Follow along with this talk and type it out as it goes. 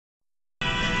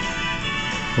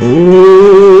Ooh.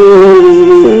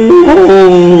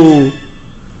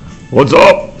 What's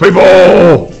up,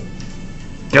 people?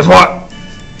 Guess what?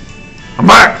 I'm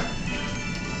back.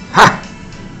 Ha!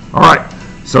 Alright,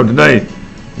 so today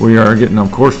we are getting,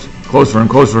 of course, closer and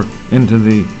closer into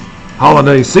the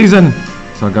holiday season.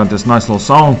 So I got this nice little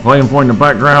song playing for you in the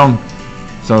background.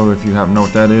 So if you haven't know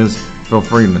what that is, feel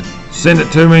free to send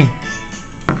it to me.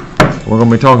 We're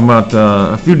going to be talking about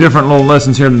a few different little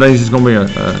lessons here today. This is going to be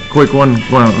a quick one.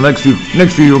 Well, next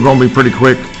few are going to be pretty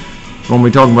quick. We're going to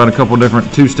be talking about a couple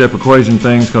different two-step equation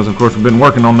things because, of course, we've been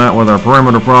working on that with our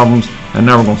perimeter problems, and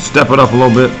now we're going to step it up a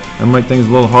little bit and make things a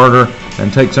little harder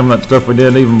and take some of that stuff we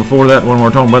did even before that when we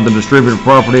were talking about the distributive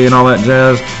property and all that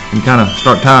jazz and kind of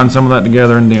start tying some of that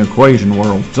together in the equation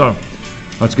world. So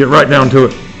let's get right down to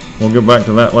it. We'll get back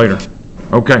to that later.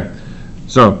 Okay,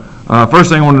 so first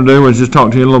thing I want to do is just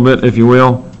talk to you a little bit, if you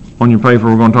will, on your paper.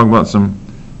 We're going to talk about some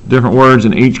different words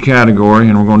in each category,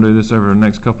 and we're going to do this over the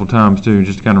next couple times too,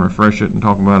 just to kind of refresh it and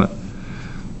talk about it.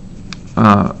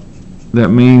 That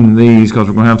mean these, because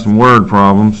we're going to have some word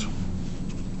problems.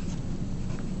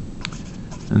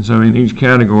 And so in each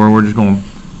category, we're just going to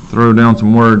throw down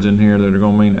some words in here that are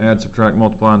going to mean add, subtract,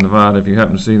 multiply, and divide if you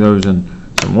happen to see those in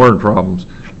some word problems.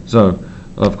 So,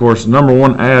 of course, the number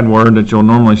one add word that you'll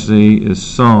normally see is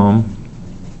sum.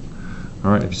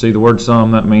 All right, if you see the word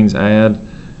sum, that means add.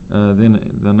 Then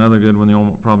another good one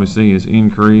you'll probably see is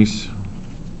increase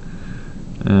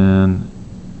and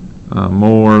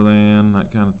more than,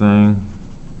 that kind of thing.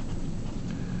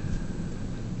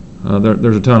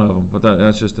 There's a ton of them, but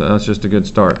that's just a good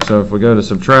start. So if we go to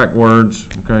subtract words,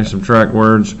 okay, subtract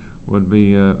words would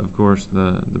be, of course,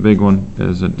 the big one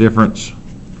is a difference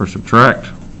for subtract.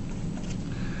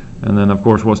 And then, of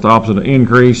course, what's the opposite of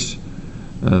increase?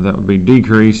 That would be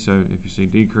decrease. So if you see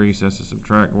decrease, that's a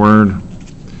subtract word.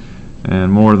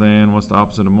 And more than, what's the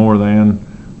opposite of more than?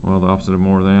 Well, the opposite of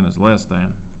more than is less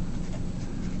than.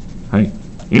 Hey,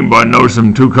 anybody notice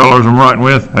them two colors I'm writing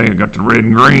with? Hey, I got the red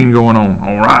and green going on.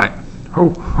 All right. Ho,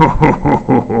 ho, ho, ho,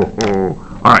 ho,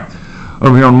 ho. All right.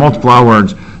 Over here on multiply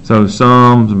words. So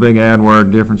sum's a big add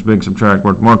word, difference, big subtract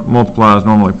word. Multiply is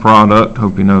normally product.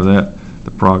 Hope you know that. The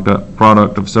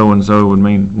product of so and so would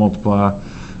mean multiply.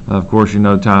 Of course, you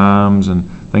know times and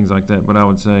things like that. But I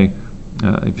would say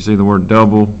if you see the word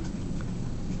double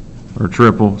or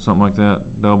triple, something like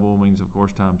that, double means, of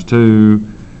course, times 2.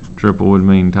 Triple would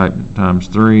mean times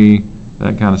 3,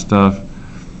 that kind of stuff.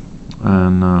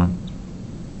 And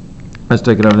let's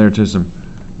take it over there to some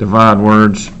divide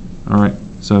words. All right,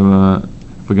 so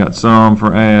if we got sum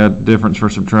for add, difference for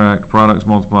subtract, products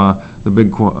multiply, the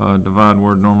big divide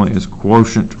word normally is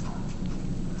quotient.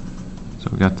 So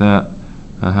we got that,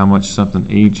 how much something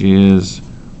each is,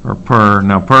 or per.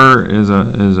 Now per is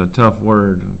a tough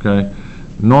word, okay?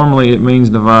 Normally it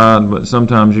means divide, but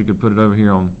sometimes you could put it over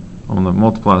here on the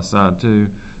multiply side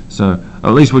too. So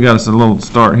at least we got us a little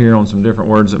start here on some different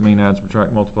words that mean add,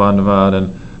 subtract, multiply, and divide.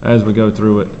 And as we go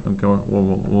through it, okay,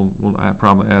 we'll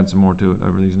probably add some more to it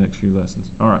over these next few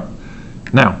lessons. All right,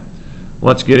 now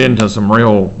let's get into some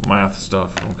real math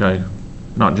stuff. Okay,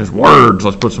 not just words.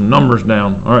 Let's put some numbers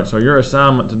down. All right, so your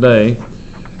assignment today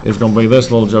is going to be this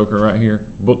little joker right here: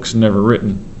 books never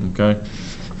written. Okay.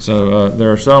 So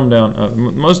there are some down,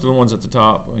 most of the ones at the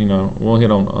top, you know, we'll hit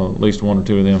on at least one or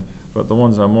two of them, but the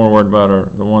ones I'm more worried about are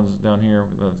the ones down here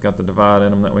that's got the divide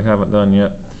in them that we haven't done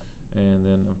yet. And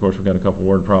then, of course, we've got a couple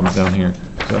word problems down here.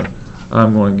 So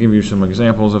I'm going to give you some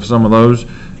examples of some of those,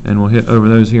 and we'll hit over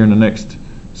those here in the next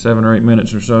 7 or 8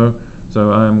 minutes or so.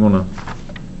 So I'm going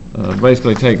to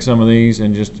basically take some of these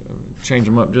and just change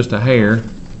them up just a hair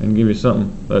and give you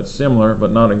something that's similar,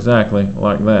 but not exactly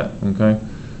like that, okay?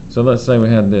 So let's say we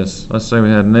had this. Let's say we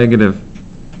had negative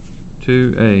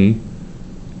 2a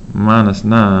minus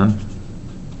 9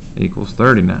 equals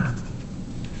 39.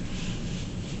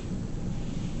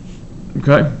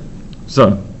 Okay,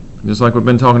 so just like we've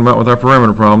been talking about with our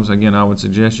perimeter problems, again, I would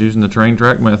suggest using the train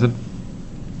track method.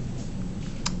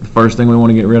 The first thing we want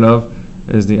to get rid of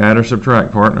is the add or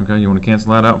subtract part. Okay, you want to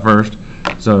cancel that out first.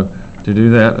 So to do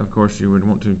that, of course, you would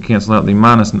want to cancel out the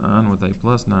minus 9 with a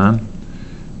plus 9.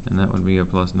 And that would be a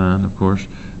plus 9, of course.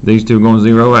 These two are going to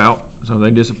zero out, so they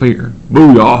disappear.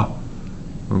 Booyah!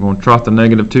 We're going to trot the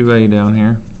negative 2a down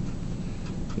here.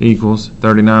 Equals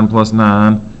 39 plus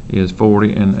 9 is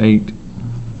 40 and 8.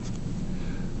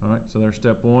 Alright, so there's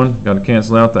step 1. Got to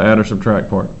cancel out the add or subtract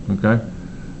part. Okay.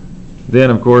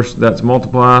 Then, of course, that's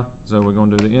multiply. So we're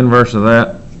going to do the inverse of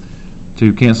that.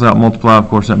 To cancel out multiply, of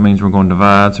course, that means we're going to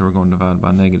divide. So we're going to divide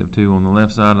by negative 2 on the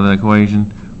left side of the equation,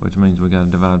 which means we got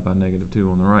to divide by negative 2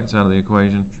 on the right side of the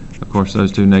equation. Of course,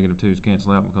 those two negative 2's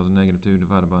cancel out because a negative 2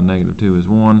 divided by negative 2 is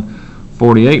 1.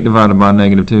 48 divided by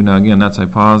negative 2. Now again, that's a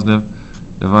positive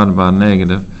divided by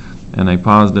negative, and a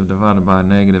positive divided by a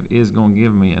negative is going to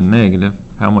give me a negative.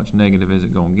 How much negative is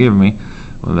it going to give me?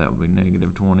 Well, that would be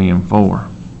negative 20 and 4.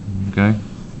 Okay,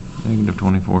 negative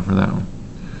 24 for that one.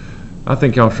 I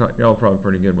think y'all probably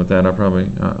pretty good with that.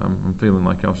 I'm feeling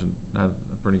like y'all should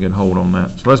have a pretty good hold on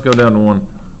that. So let's go down to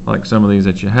one like some of these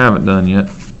that you haven't done yet.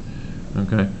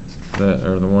 Okay, that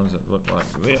are the ones that look like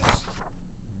this.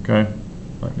 Okay,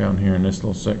 like down here in this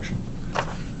little section.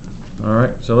 All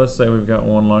right, so let's say we've got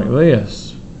one like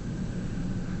this.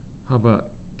 How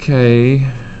about k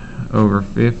over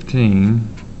 15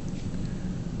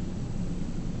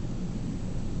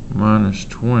 minus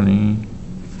 20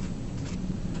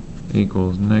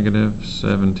 equals negative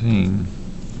 17.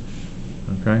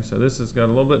 Okay, so this has got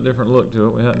a little bit different look to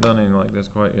it. We haven't done anything like this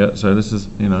quite yet, so this is,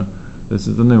 this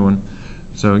is the new one.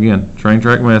 So again, train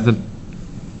track method.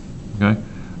 Okay,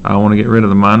 I want to get rid of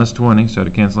the minus 20, so to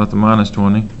cancel out the minus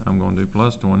 20, I'm going to do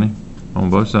plus 20 on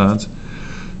both sides.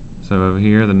 So over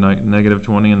here, the negative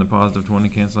 20 and the positive 20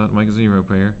 cancel out to make a zero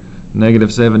pair.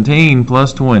 Negative 17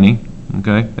 plus 20.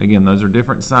 Okay, again, those are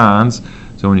different signs.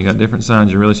 So when you got different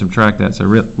signs, you really subtract that. So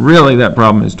really, that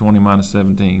problem is 20 minus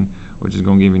 17, which is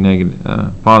going to give you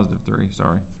positive 3.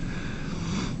 Sorry.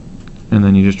 And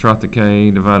then you just trot the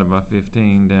k divided by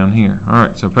 15 down here. All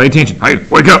right, so pay attention. Hey,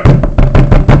 wake up!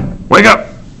 Wake up!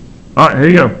 All right, here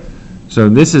you go. So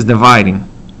this is dividing.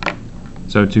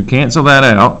 So to cancel that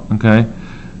out, okay,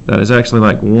 that is actually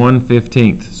like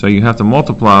 1/15. So you have to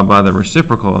multiply by the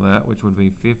reciprocal of that, which would be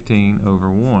 15 over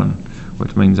 1,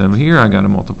 which means over here I got to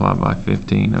multiply by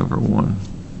 15 over 1.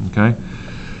 Okay.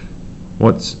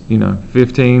 What's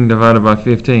 15 divided by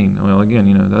 15? Well,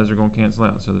 again, those are going to cancel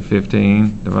out. So the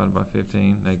 15 divided by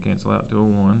 15, they cancel out to a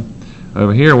 1.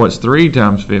 Over here, what's 3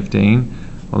 times 15?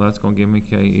 Well, that's going to give me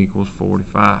k equals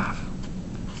 45.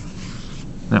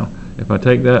 Now, if I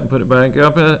take that and put it back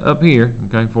up here,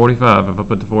 okay, 45. If I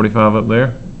put the 45 up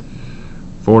there,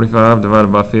 45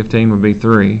 divided by 15 would be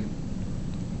 3,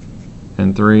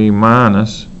 and 3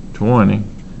 minus 20.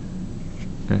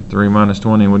 Okay, 3 minus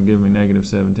 20 would give me negative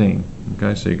 17.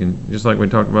 Okay, so you can, just like we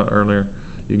talked about earlier,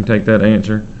 you can take that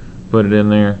answer, put it in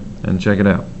there, and check it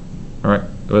out. All right,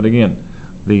 but again,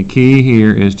 the key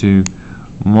here is to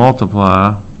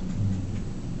multiply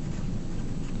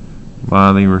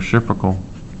by the reciprocal.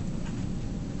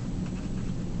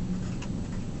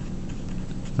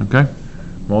 Okay,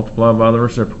 multiply by the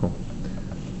reciprocal.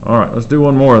 All right, let's do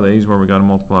one more of these where we got to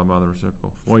multiply by the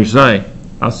reciprocal. What do you say?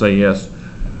 I say yes.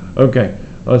 Okay,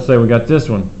 let's say we got this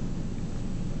one.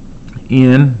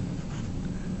 N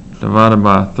divided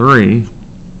by 3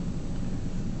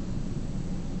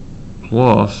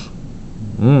 plus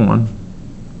 1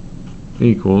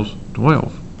 equals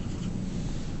 12.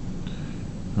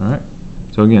 All right.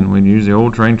 So again, we use the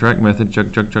old train track method.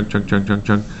 Chug, chug, chug, chug, chug, chug,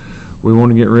 chug. We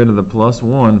want to get rid of the plus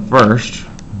 1 first.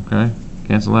 Okay.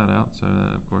 Cancel that out. So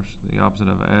of course, the opposite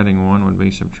of adding 1 would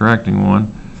be subtracting 1.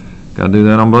 Got to do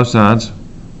that on both sides.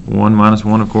 1 minus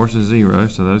 1, of course, is 0.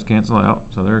 So those cancel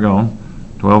out. So they're gone.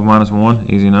 12 minus 1,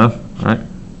 easy enough. All right.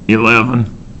 11.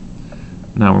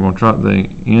 Now we're going to trot the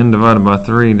n divided by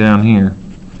 3 down here.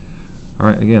 All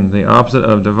right. Again, the opposite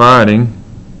of dividing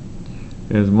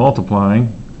is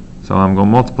multiplying. So I'm going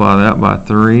to multiply that by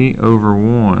 3 over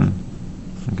 1.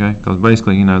 Okay, because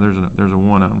basically, there's a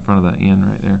 1 out in front of that n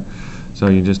right there. So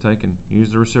you just take and use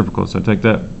the reciprocal. So take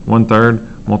that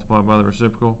 1/3, multiply by the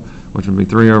reciprocal, which would be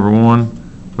 3 over 1,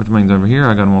 which means over here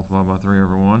I got to multiply by 3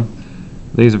 over 1.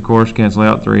 These, of course, cancel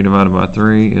out. 3 divided by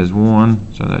 3 is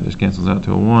 1, so that just cancels out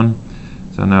to a 1.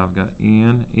 So now I've got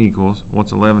n equals,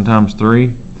 what's 11 times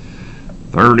 3?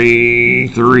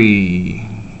 33.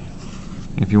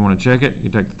 If you want to check it, you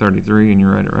take the 33 and you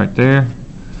write it right there.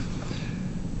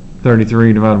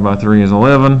 33 divided by 3 is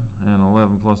 11, and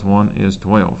 11 plus 1 is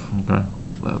 12. Okay,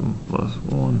 11 plus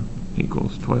 1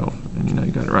 equals 12, and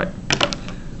you got it right.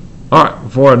 All right,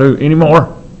 before I do any more,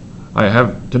 I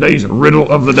have today's riddle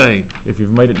of the day. If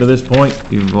you've made it to this point,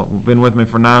 you've been with me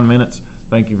for 9 minutes,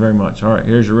 thank you very much. All right,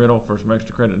 here's your riddle for some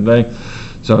extra credit today.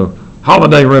 So,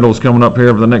 holiday riddles coming up here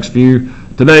over the next few.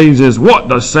 Today's is, what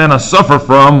does Santa suffer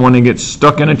from when he gets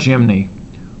stuck in a chimney?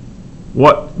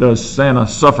 What does Santa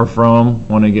suffer from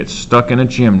when he gets stuck in a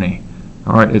chimney?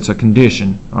 All right, it's a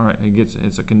condition. All right,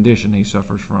 it's a condition he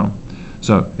suffers from.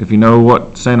 So if you know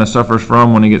what Santa suffers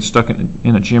from when he gets stuck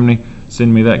in a chimney,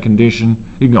 send me that condition.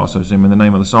 You can also send me the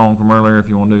name of the song from earlier if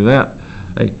you want to do that.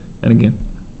 Hey, and again,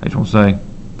 I just want to say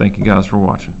thank you guys for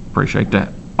watching. Appreciate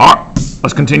that. All right,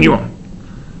 let's continue on.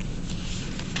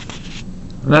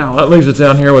 Now that leaves us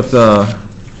down here with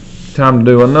time to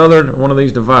do another one of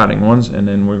these dividing ones, and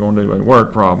then we're going to do a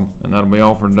word problem, and that'll be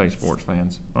all for today, sports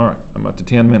fans. All right, I'm at the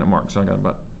 10-minute mark, so I got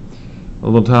about a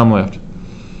little time left.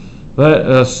 Let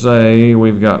us say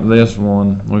we've got this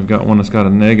one. We've got one that's got a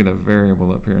negative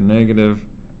variable up here, negative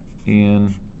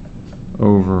n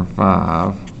over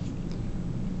 5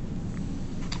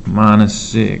 minus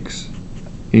 6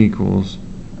 equals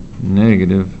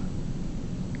negative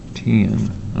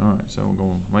 10. All right, so we're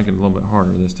going to make it a little bit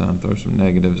harder this time, throw some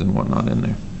negatives and whatnot in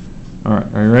there. All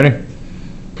right, are you ready?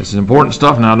 This is important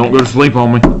stuff now. Don't go to sleep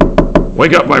on me.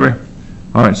 Wake up, baby.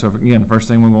 All right, so again, first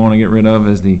thing we're going to get rid of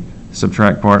is the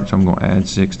subtract part, so I'm going to add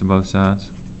 6 to both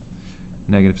sides.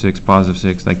 Negative 6, positive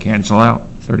 6, they cancel out.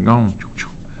 They're gone.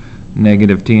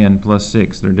 Negative 10 plus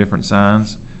 6, they're different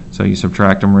signs, so you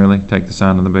subtract them really, take the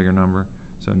sign of the bigger number.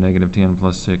 So negative 10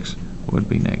 plus 6 would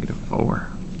be negative 4.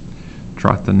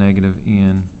 Trot the negative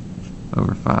n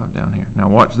over 5 down here. Now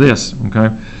watch this,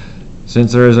 okay?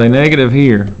 Since there is a negative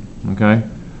here, okay,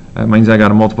 that means I got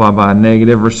to multiply by a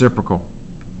negative reciprocal.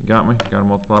 You got me? Got to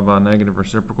multiply by a negative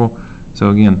reciprocal.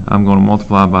 So again, I'm going to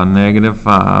multiply by negative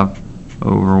 5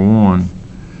 over 1,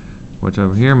 which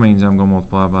over here means I'm going to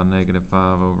multiply by negative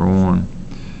 5 over 1.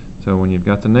 So when you've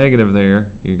got the negative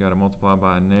there, you've got to multiply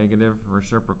by a negative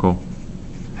reciprocal.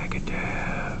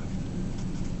 Negative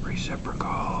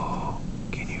reciprocal.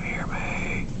 Can you hear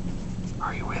me?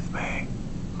 Are you with me?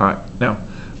 All right, now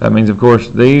that means, of course,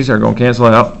 these are going to cancel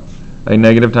out. A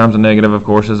negative times a negative, of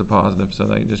course, is a positive, so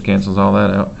that just cancels all that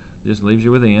out. Just leaves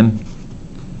you with n.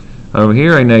 Over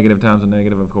here, a negative times a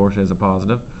negative, of course, is a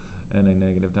positive, and a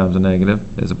negative times a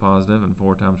negative is a positive, and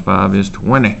 4 times 5 is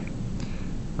 20.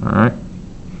 All right,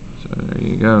 so there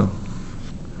you go.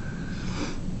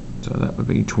 So that would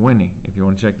be 20. If you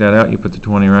want to check that out, you put the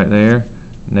 20 right there.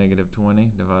 Negative 20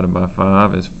 divided by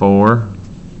 5 is 4.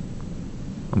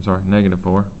 I'm sorry, negative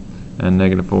 4. And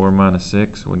negative 4 minus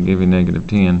 6 would give you negative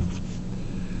 10.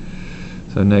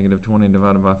 So negative 20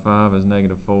 divided by 5 is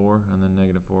negative 4, and then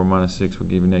negative 4 minus 6 will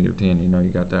give you negative 10. You know you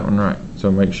got that one right.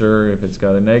 So make sure if it's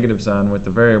got a negative sign with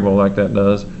the variable like that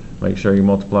does, make sure you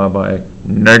multiply by a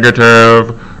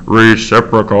negative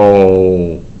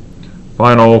reciprocal.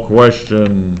 Final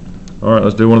question. All right,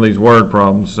 let's do one of these word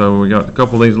problems. So we got a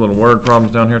couple of these little word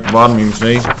problems down here at the bottom. You can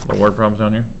see the word problems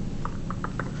down here.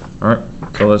 All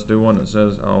right, so let's do one that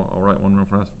says, I'll write one real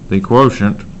fast. The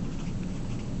quotient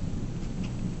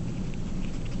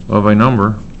of a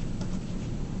number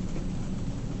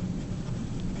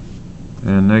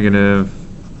and negative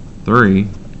 3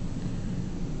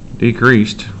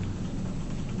 decreased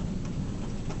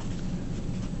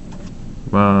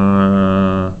by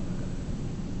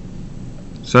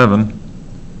 7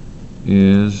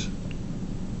 is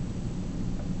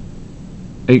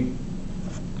 8.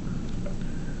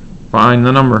 Find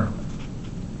the number.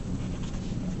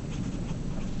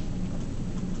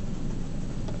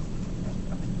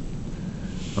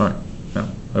 Alright, now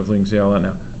hopefully you can see all that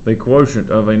now. The quotient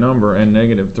of a number and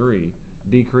negative 3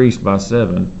 decreased by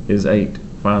 7 is 8.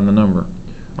 Find the number.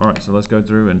 Alright, so let's go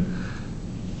through and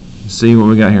see what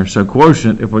we got here. So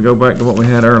quotient, if we go back to what we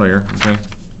had earlier, okay,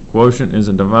 quotient is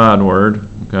a divide word,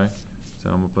 okay,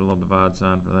 so I'm going to put a little divide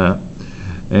sign for that.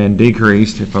 And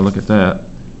decreased, if I look at that,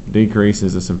 decrease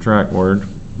is a subtract word,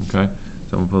 okay,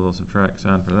 so I'm going to put a little subtract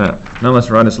sign for that. Now let's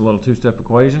write this a little two-step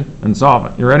equation and solve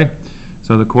it. You ready?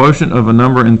 So the quotient of a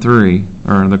number in 3,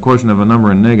 or the quotient of a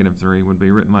number in negative 3 would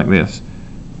be written like this: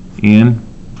 n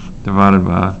divided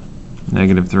by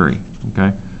negative 3,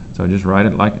 okay? So just write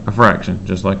it like a fraction,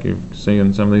 just like you see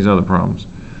in some of these other problems.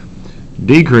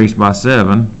 Decreased by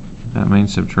 7, that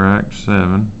means subtract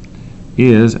 7,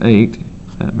 is 8,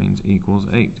 that means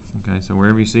equals 8. Okay, so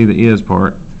wherever you see the is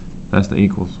part, that's the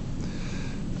equals.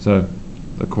 So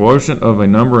the quotient of a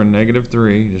number in negative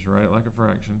 3, just write it like a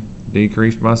fraction.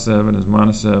 Decreased by 7 is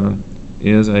minus 7,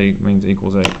 is 8, means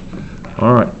equals 8.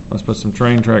 Alright, let's put some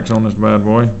train tracks on this bad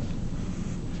boy.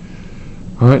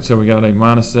 Alright, so we got a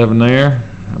minus 7 there.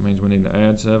 That means we need to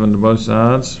add 7 to both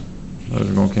sides. Those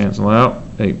are going to cancel out.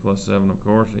 8 plus 7, of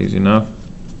course, easy enough.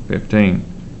 15.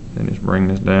 Then just bring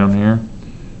this down here.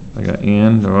 I got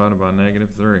n divided by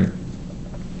negative 3.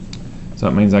 So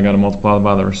that means I got to multiply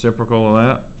by the reciprocal of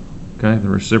that. Okay, the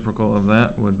reciprocal of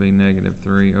that would be negative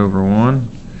 3 over 1.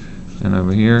 And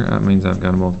over here, that means I've got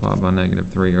to multiply by negative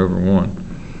 3 over 1.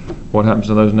 What happens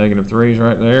to those negative 3's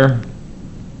right there?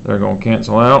 They're going to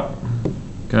cancel out.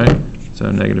 Okay, so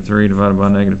negative 3 divided by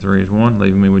negative 3 is 1,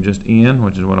 leaving me with just n,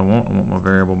 which is what I want. I want my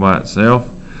variable by itself.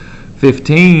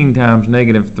 15 times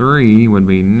negative 3 would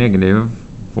be negative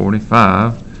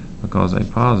 45, because a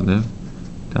positive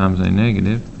times a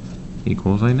negative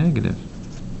equals a negative.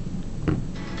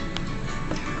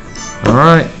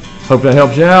 Alright, Hope that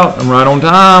helps you out. I'm right on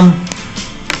time.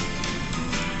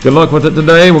 Good luck with it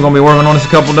today. We're going to be working on this a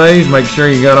couple days. Make sure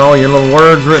you got all your little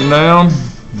words written down.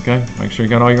 Okay, make sure you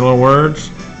got all your little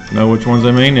words. Know which ones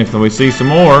they mean. If we see some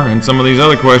more and some of these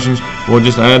other questions, we'll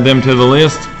just add them to the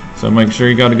list. So make sure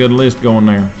you got a good list going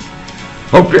there.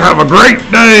 Hope you have a great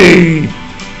day.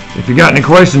 If you got any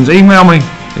questions, email me.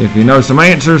 If you know some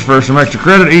answers for some extra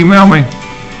credit, email me.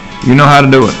 You know how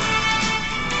to do it.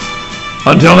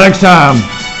 Until next time,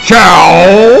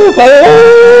 ciao.